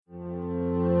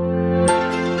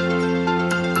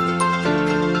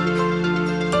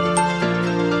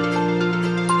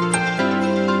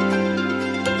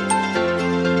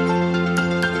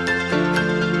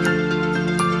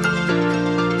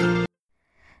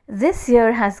This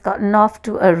year has gotten off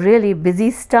to a really busy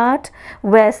start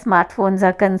where smartphones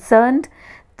are concerned.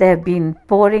 They've been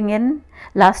pouring in.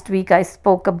 Last week I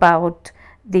spoke about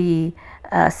the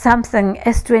Samsung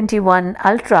S21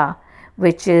 Ultra,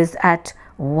 which is at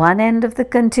one end of the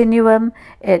continuum.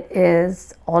 It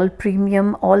is all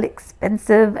premium, all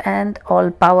expensive, and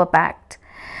all power packed.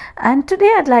 And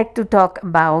today I'd like to talk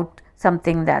about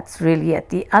something that's really at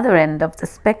the other end of the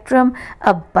spectrum,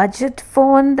 a budget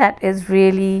phone that is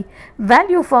really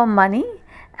value for money.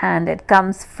 And it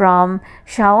comes from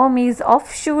Xiaomi's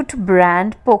offshoot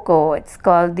brand Poco. It's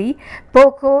called the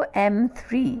Poco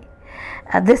M3.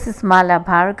 This is Mala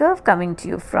Bhargav coming to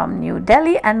you from New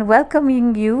Delhi and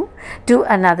welcoming you to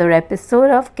another episode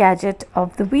of Gadget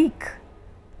of the Week.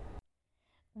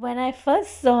 When I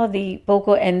first saw the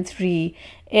Poco M3,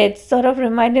 it sort of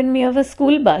reminded me of a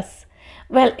school bus.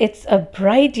 Well, it's a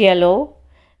bright yellow.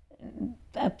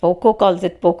 Poco calls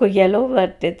it Poco yellow,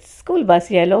 but it's school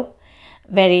bus yellow.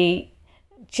 Very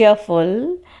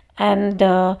cheerful. And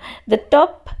the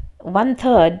top one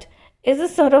third is a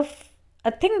sort of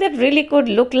a thing that really could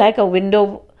look like a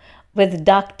window with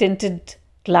dark tinted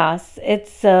glass.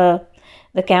 It's the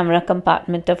camera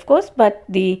compartment, of course, but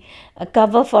the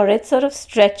cover for it sort of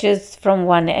stretches from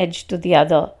one edge to the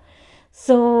other.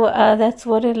 So that's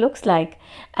what it looks like.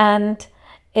 And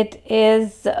it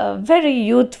is very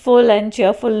youthful and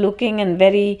cheerful looking and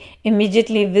very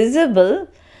immediately visible.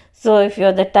 So if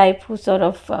you're the type who sort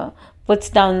of puts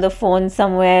down the phone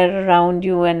somewhere around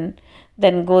you and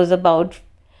then goes about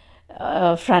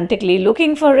frantically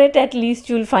looking for it, at least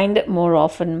you'll find it more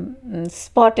often,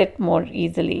 spot it more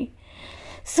easily.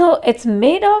 So it's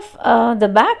made of, the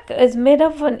back is made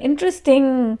of an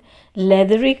interesting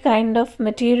leathery kind of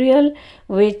material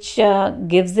which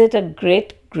gives it a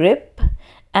great grip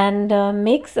and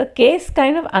makes a case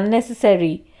kind of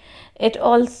unnecessary. It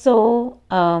also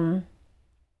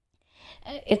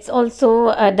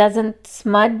doesn't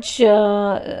smudge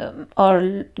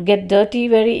or get dirty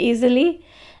very easily.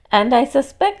 And I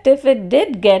suspect if it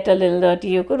did get a little dirty,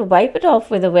 you could wipe it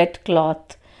off with a wet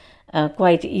cloth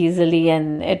quite easily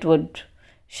and it would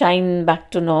shine back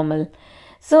to normal.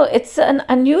 So it's an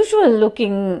unusual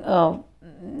looking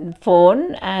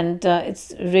phone and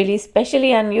it's really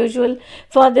specially unusual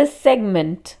for this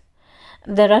segment.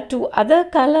 There are two other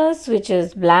colors, which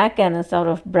is black and a sort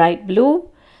of bright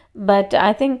blue, but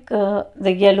I think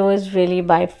the yellow is really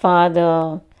by far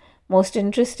the most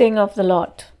interesting of the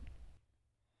lot.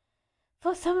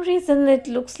 For some reason, it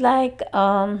looks like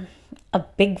a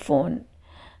big phone,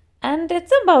 and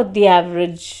it's about the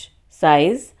average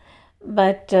size,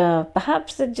 but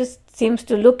perhaps it just seems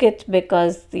to look it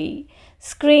because the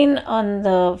screen on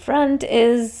the front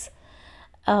is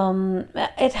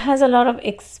it has a lot of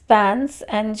expanse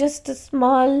and just a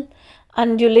small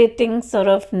undulating sort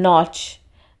of notch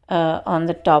on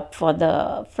the top for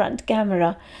the front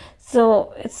camera.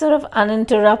 So it's sort of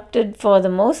uninterrupted for the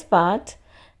most part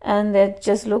and it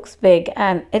just looks big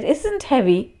and it isn't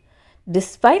heavy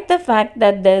despite the fact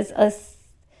that there's a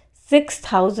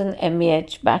 6000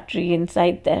 mAh battery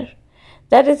inside there.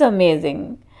 That is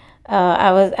amazing.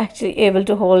 I was actually able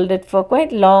to hold it for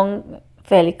quite long,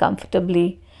 fairly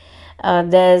comfortably.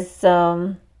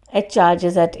 It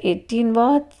charges at 18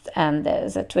 watts and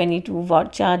there's a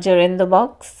 22-watt charger in the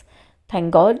box.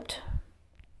 Thank God.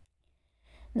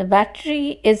 The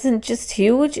battery isn't just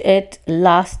huge, it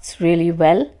lasts really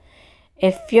well.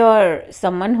 If you're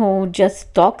someone who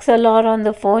just talks a lot on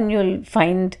the phone, you'll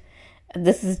find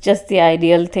this is just the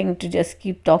ideal thing to just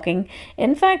keep talking.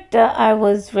 In fact, I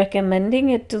was recommending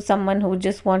it to someone who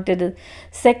just wanted a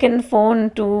second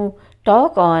phone to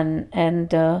talk on,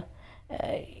 and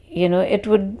it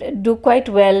would do quite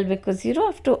well because you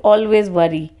don't have to always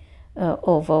worry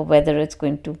over whether it's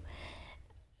going to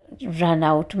run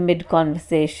out mid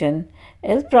conversation.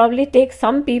 It'll probably take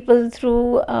some people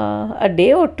through a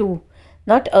day or two,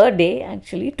 not a day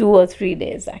actually, 2 or 3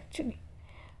 days actually.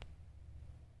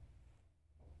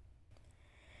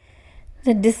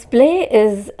 The display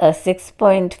is a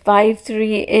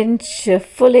 6.53 inch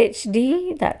full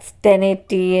HD, that's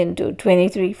 1080 into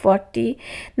 2340.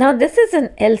 Now this is an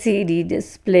LCD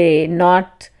display,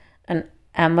 not an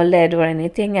AMOLED or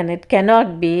anything, and it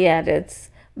cannot be at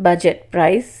its budget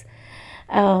price.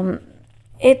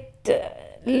 It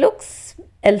looks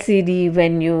LCD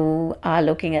when you are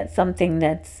looking at something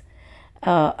that's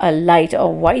a light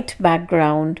or white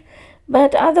background,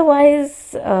 but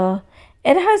otherwise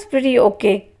it has pretty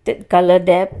okay color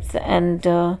depth and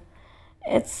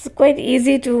it's quite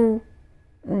easy to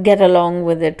get along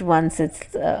with it once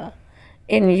it's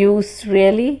in use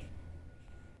really.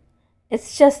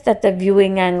 It's just that the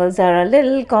viewing angles are a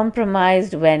little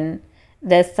compromised when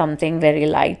there's something very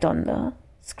light on the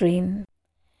screen.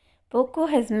 Poco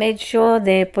has made sure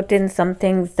they put in some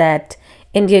things that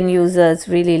Indian users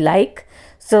really like.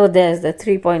 So there's the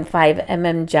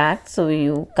 3.5 jack, so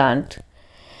you can't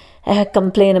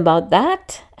complain about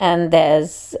that. And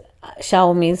there's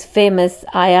Xiaomi's famous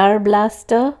IR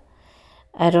blaster.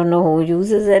 I don't know who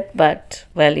uses it, but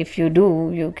well, if you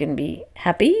do, you can be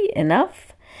happy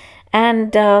enough.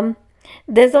 And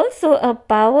there's also a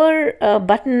power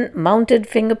button mounted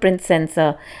fingerprint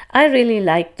sensor. I really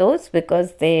like those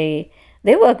because they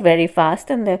work very fast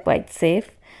and they're quite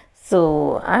safe.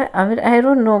 So I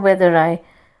don't know whether I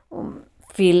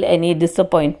feel any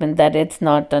disappointment that it's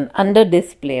not an under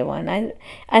display one.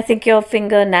 I think your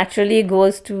finger naturally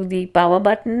goes to the power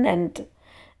button and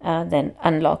then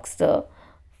unlocks the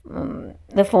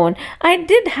phone. I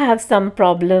did have some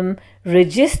problem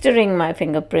registering my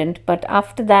fingerprint, but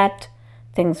after that,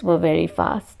 things were very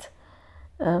fast.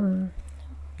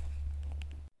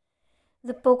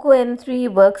 The Poco M3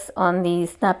 works on the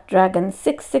Snapdragon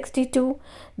 662.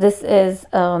 This is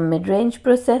a mid-range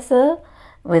processor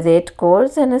with 8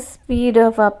 cores and a speed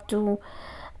of up to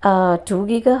 2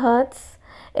 gigahertz.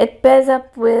 It pairs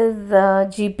up with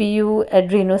GPU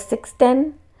Adreno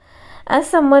 610. As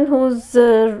someone who's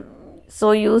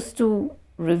so used to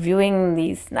reviewing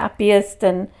the snappiest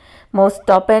and most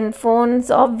top-end phones,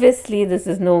 obviously this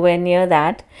is nowhere near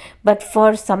that. But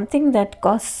for something that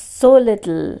costs so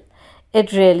little,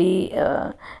 it really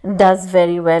does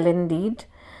very well indeed.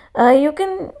 You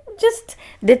can just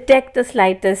detect the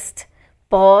slightest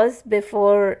pause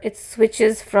before it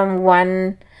switches from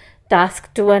one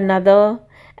task to another,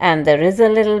 and there is a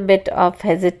little bit of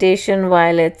hesitation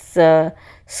while it's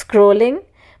scrolling.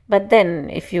 But then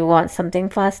if you want something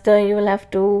faster, you will have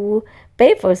to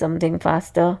pay for something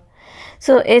faster.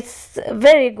 So it's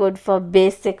very good for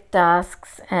basic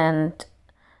tasks, and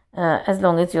as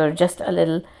long as you're just a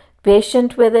little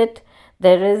patient with it.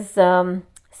 There is 6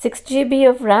 GB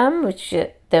of RAM, which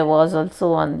there was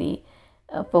also on the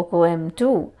Poco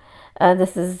M2.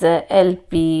 This is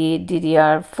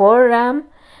LPDDR4 RAM,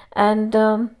 and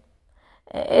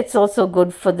it's also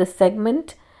good for the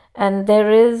segment. And there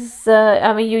is,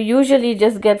 you usually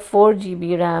just get 4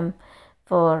 GB RAM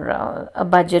for a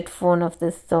budget phone of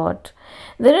this sort.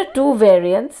 There are two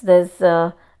variants. There's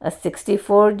a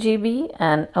 64 GB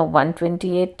and a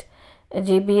 128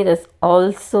 GB. There's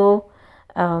also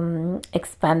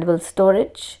expandable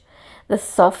storage. The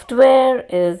software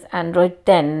is Android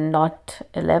 10, not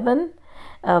 11,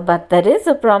 but there is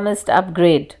a promised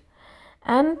upgrade,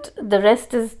 and the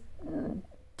rest is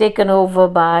taken over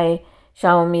by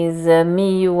Xiaomi's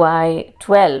MIUI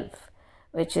 12,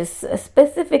 which is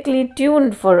specifically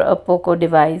tuned for a Poco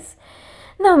device.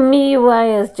 Now,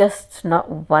 MIUI is just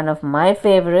not one of my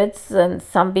favorites, and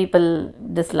some people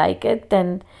dislike it,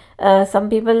 and some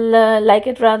people like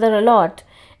it rather a lot.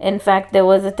 In fact, there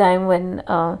was a time when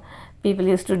people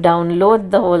used to download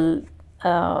the whole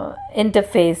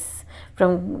interface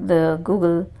from the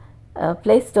Google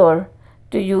Play Store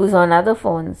to use on other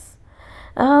phones.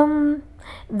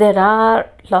 There are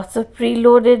lots of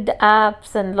preloaded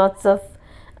apps and lots of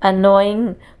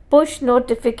annoying push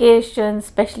notifications,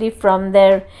 especially from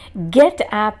their Get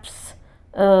Apps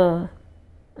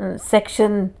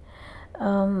section.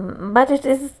 But it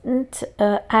isn't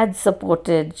ad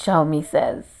supported, Xiaomi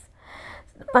says.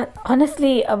 But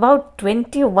honestly, about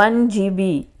 21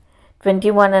 GB,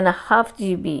 21.5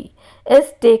 GB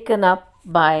is taken up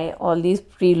by all these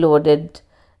preloaded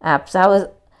apps.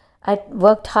 I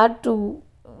worked hard to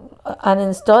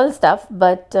uninstall stuff,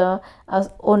 but I was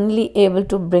only able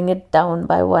to bring it down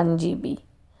by 1 GB,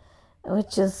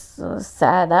 which is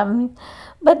sad.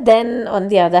 But then on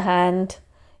the other hand,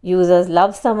 users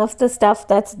love some of the stuff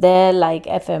that's there, like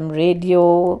FM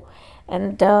radio,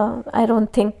 and I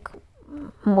don't think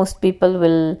most people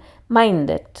will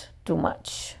mind it too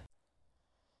much.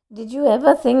 Did you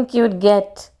ever think you'd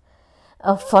get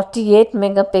a 48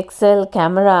 megapixel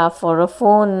camera for a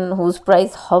phone whose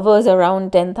price hovers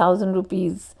around 10,000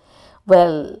 rupees?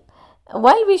 Well,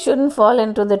 while we shouldn't fall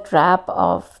into the trap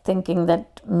of thinking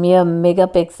that mere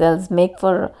megapixels make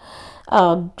for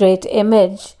a great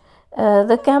image,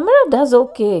 the camera does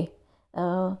okay.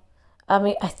 I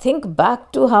think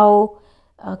back to how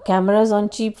cameras on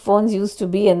cheap phones used to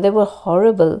be, and they were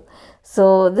horrible.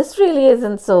 So this really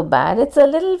isn't so bad. It's a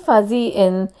little fuzzy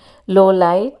in low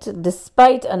light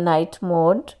despite a night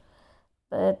mode,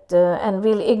 but and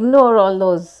we'll ignore all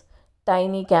those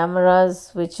tiny cameras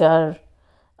which are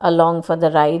along for the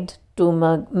ride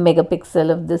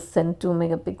megapixel of this and 2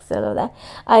 megapixel of that.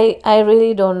 I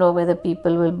really don't know whether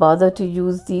people will bother to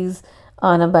use these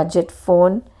on a budget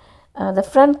phone. The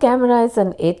front camera is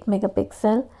an 8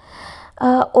 megapixel.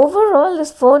 Overall,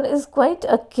 this phone is quite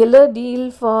a killer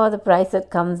deal for the price it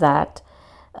comes at.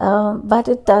 But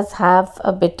it does have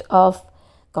a bit of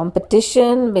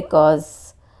competition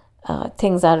because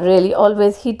things are really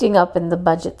always heating up in the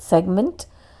budget segment.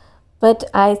 But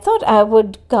I thought I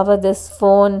would cover this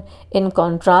phone in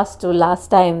contrast to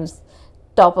last time's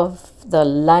top of the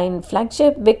line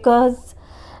flagship because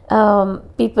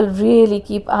people really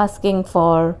keep asking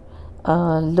for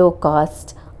low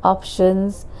cost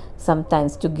options,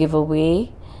 sometimes to give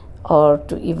away or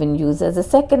to even use as a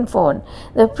second phone.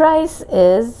 The price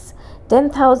is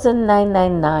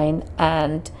 10,999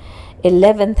 and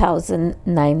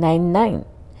 11,999.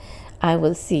 I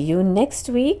will see you next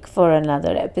week for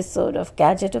another episode of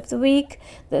Gadget of the Week.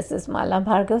 This is Mala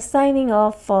Bhargav signing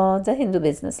off for the Hindu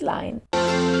Business Line.